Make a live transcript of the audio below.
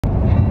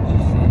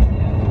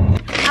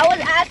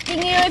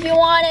asking you if you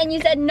want it and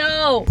you said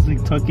no. It's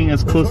like tucking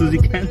as close as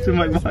you can to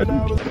my body.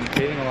 I'm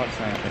craving a lot of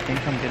snacks. I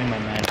think I'm getting my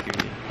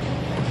manicure.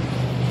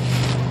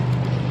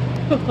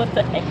 What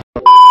the heck?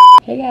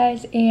 Hey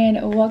guys,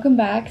 and welcome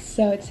back.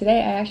 So today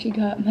I actually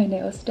got my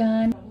nails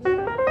done.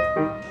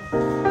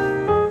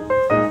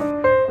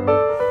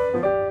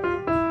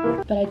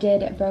 But I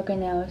did broken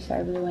nails, so I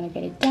really want to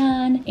get it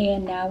done.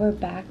 And now we're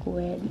back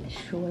with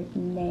short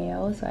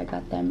nails. So I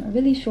got them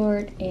really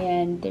short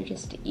and they're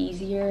just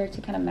easier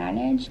to kind of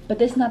manage. But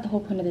this is not the whole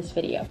point of this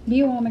video.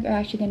 Me and Womack are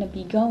actually going to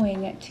be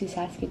going to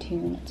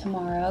Saskatoon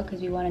tomorrow because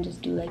we want to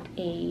just do like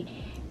a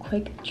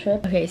quick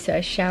trip. Okay, so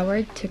I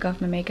showered, took off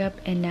my makeup,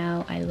 and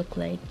now I look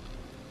like...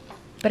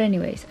 But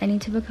anyways, I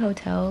need to book a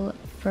hotel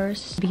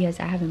first because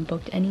I haven't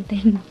booked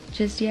anything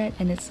just yet,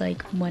 and it's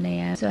like 1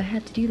 a.m. So I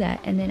have to do that,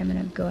 and then I'm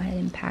gonna go ahead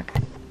and pack.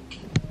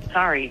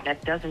 Sorry,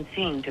 that doesn't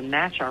seem to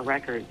match our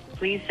records.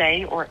 Please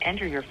say or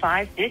enter your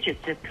 5-digit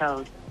zip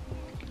code.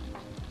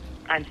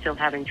 I'm still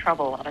having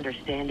trouble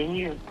understanding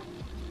you.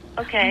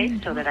 Okay,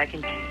 so that I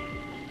can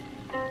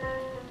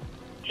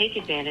take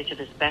advantage of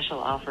the special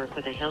offer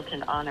for the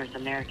Hilton Honors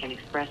American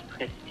Express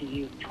credits to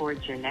use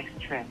towards your next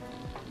trip.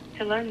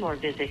 To learn more,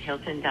 visit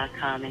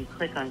Hilton.com and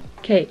click on...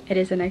 Okay, it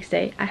is the next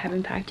day. I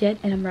haven't packed yet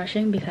and I'm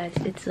rushing because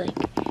it's like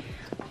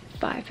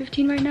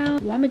 5:15 right now.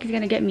 Womack is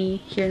gonna get me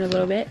here in a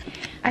little bit.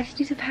 I just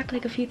need to pack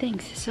like a few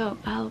things. So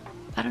I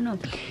don't know.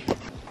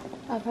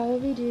 I'll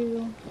probably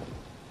do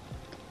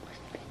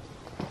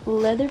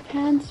leather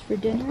pants for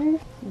dinner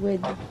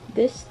with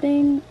this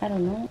thing. I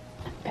don't know.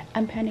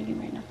 I'm panicking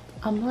right now.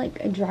 I'm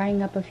like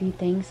drying up a few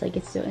things. Like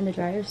it's still in the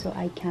dryer, so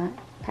I can't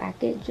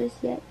pack it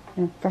just yet.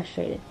 I'm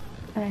frustrated.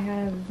 I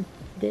have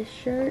this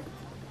shirt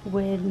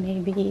with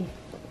maybe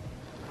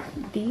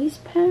these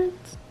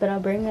pants, but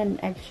I'll bring an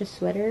extra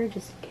sweater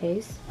just in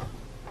case.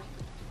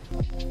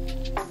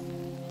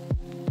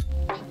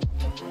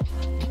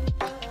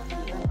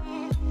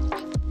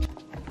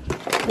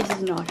 This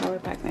is not how I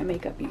pack my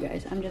makeup, you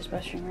guys. I'm just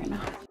rushing right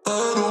now.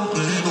 I don't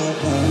need no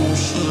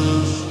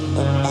roses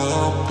on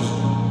my feet.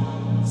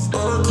 I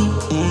can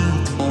pull you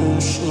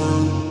closer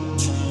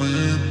to me,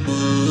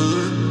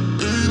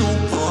 babe. Ain't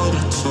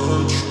nobody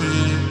touch me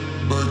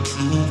like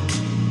you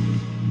can.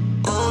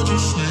 I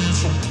just need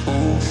some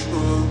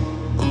closure,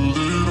 a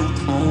little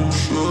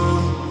closure.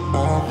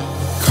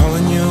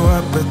 Calling you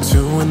up at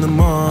 2 in the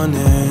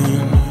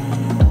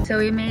morning. So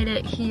we made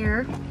it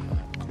here.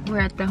 We're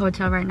at the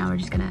hotel right now. We're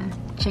just gonna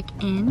check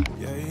in.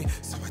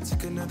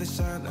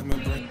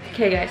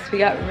 Okay guys, we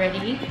got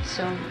ready.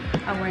 So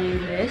I'm wearing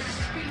this.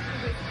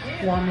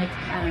 Womack,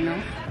 I don't know.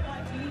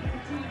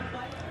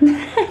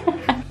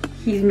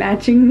 He's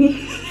matching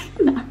me.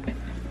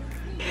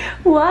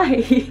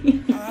 Why?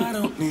 I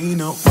don't need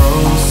no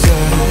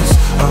roses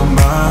on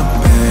my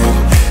bed.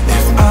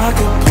 If I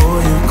could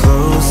pull you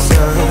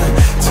closer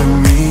to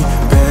me,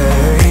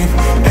 babe.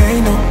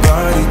 Ain't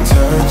nobody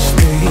touch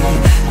me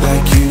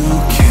like you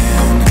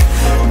can.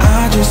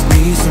 I just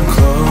need some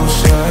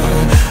closure,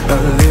 a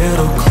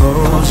little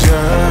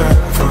closure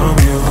from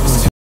you.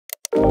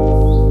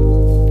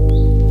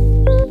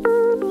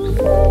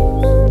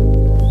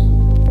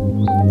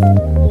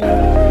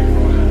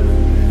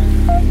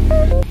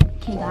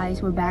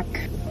 We're back.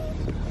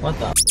 What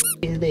the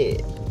is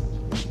that?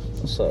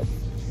 What's up?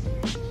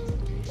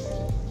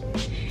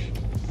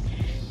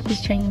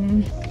 This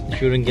chain. You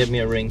shouldn't get me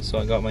a ring, so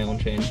I got my own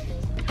chain.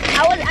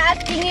 I was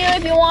asking you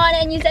if you want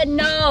it and you said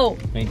no.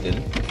 I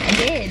didn't. I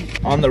did.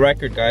 On the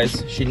record,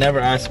 guys, she never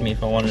asked me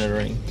if I wanted a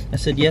ring. I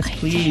said yes,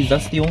 please.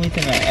 That's the only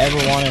thing I ever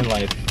want in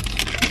life.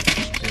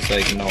 She's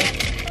like, no,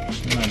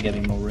 I'm not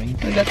getting no ring.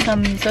 We got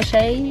some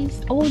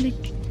sachets. Oh, they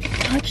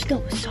touched the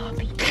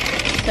wasabi.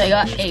 So I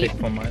got 8.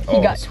 He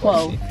got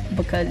 12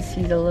 because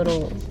he's a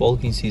little...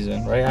 Bulking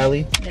season, right,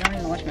 Ali? They don't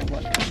even watch my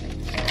vlog.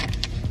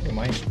 They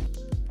might.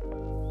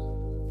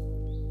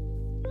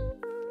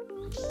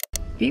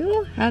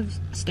 People have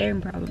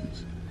staring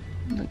problems.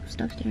 Like,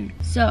 stop staring.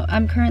 So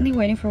I'm currently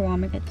waiting for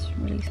Womack. It's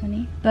really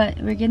sunny. But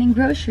we're getting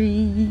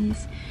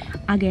groceries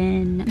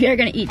again. We are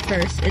gonna eat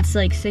first. It's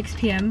like 6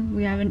 p.m.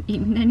 We haven't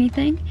eaten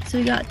anything. So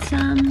we got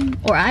some,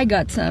 or I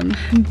got some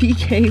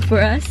BK for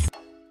us.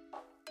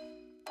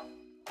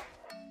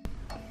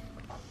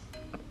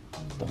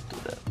 Don't do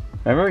that.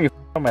 Remember when you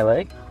on my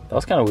leg? That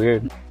was kind of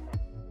weird.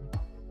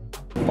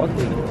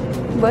 Fugly.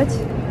 What?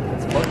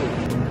 It's fugly.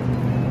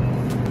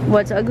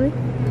 What's ugly?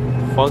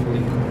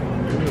 Fugly.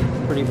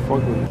 Pretty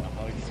fugly. I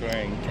was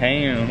swearing.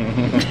 Damn.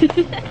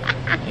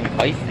 I'm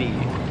feisty.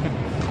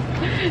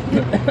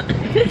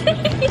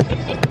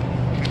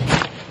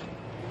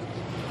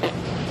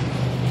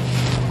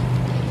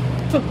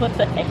 What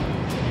the heck?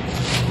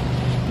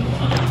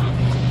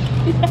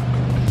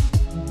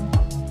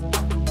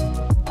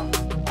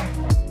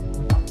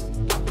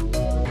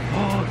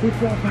 They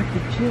brought back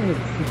the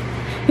chips.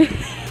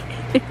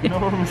 No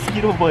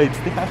mosquito bites.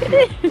 They have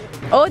to.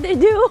 Oh, they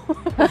do.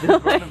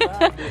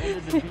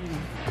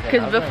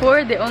 Because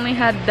before they only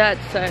had that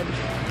side,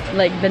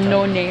 like the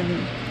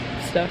no-name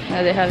stuff.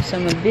 Now they have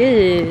some of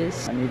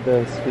this. I need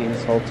the sweet and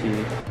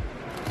salty.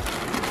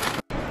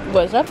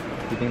 What's up?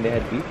 You think they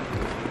had beef?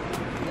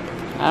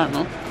 I don't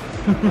know.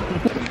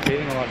 I'm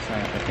craving a lot of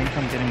snacks. I think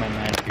I'm getting my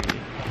man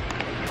period.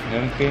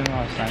 I'm craving a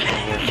lot of snacks at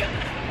work.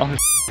 Oh, is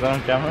that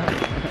on camera?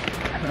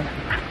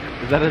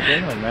 Is that a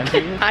thing, like man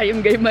period? I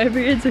am getting my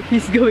period, so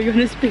he's going on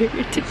his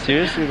period.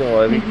 Seriously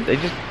though, I mean, they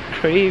just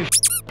crave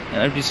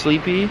and I'd be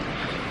sleepy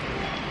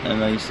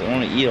and I just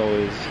want to eat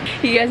always.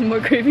 He has more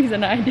cravings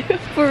than I do.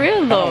 For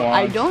real though,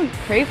 I don't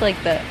crave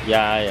like that.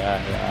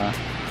 Yeah.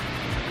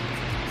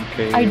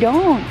 Okay. I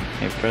don't.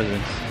 Hey,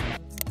 presents.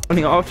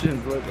 Many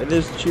options. Look, it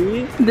is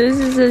chewy. This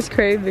is his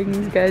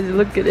cravings, guys.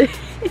 Look at it.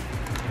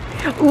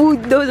 Ooh,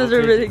 those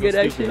are really good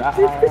actually.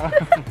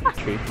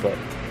 Treat, but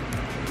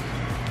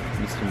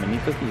Mr. Mini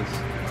Cookies.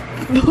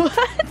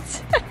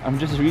 What? I'm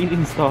just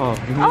reading stuff.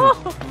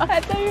 Oh,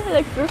 I thought you were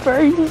like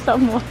referring to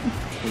someone.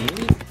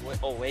 Me?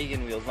 Oh,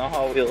 wagon wheels, not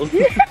Hot Wheels.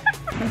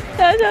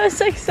 I was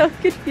like so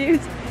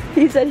confused.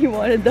 He said he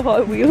wanted the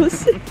Hot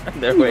Wheels.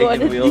 They're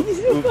wagon wheels.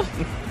 Oops.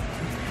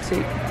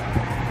 Sweet.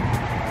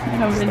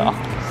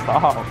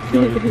 Stop.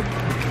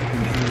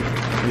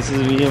 This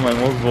is me and my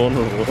most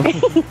vulnerable.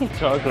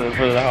 Chocolate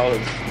for the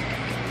house.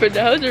 For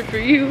the house or for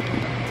you?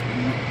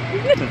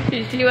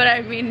 You see what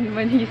I mean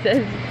when he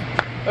says,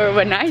 or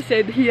when I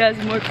said he has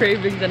more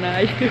cravings than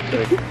I do.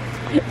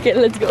 Okay,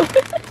 let's go.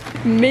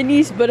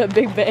 Minis, but a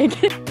big bag.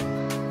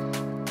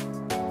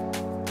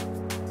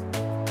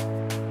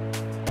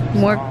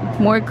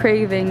 More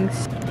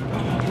cravings.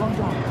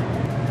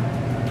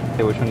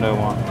 Okay, which one do I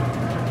want?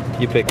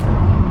 You pick.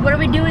 What are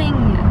we doing?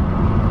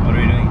 What are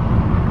we doing?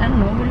 I don't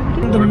know. What are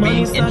we doing? We're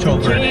being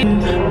introverted.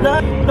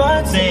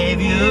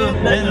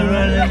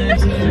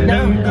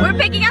 We're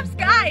picking up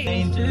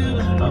Sky.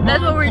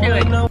 That's what we're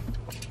doing.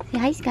 Say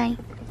hi, Sky.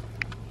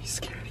 He's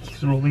scared.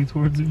 He's rolling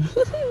towards me.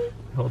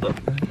 Hold up.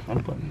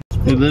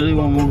 He literally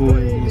won't move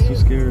away. He's so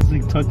scared. He's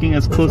like tucking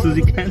as close as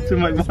he can to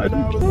my body.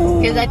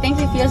 Because I think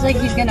he feels like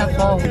he's gonna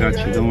fall. I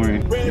got you. Don't worry.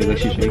 He's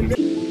actually shaking.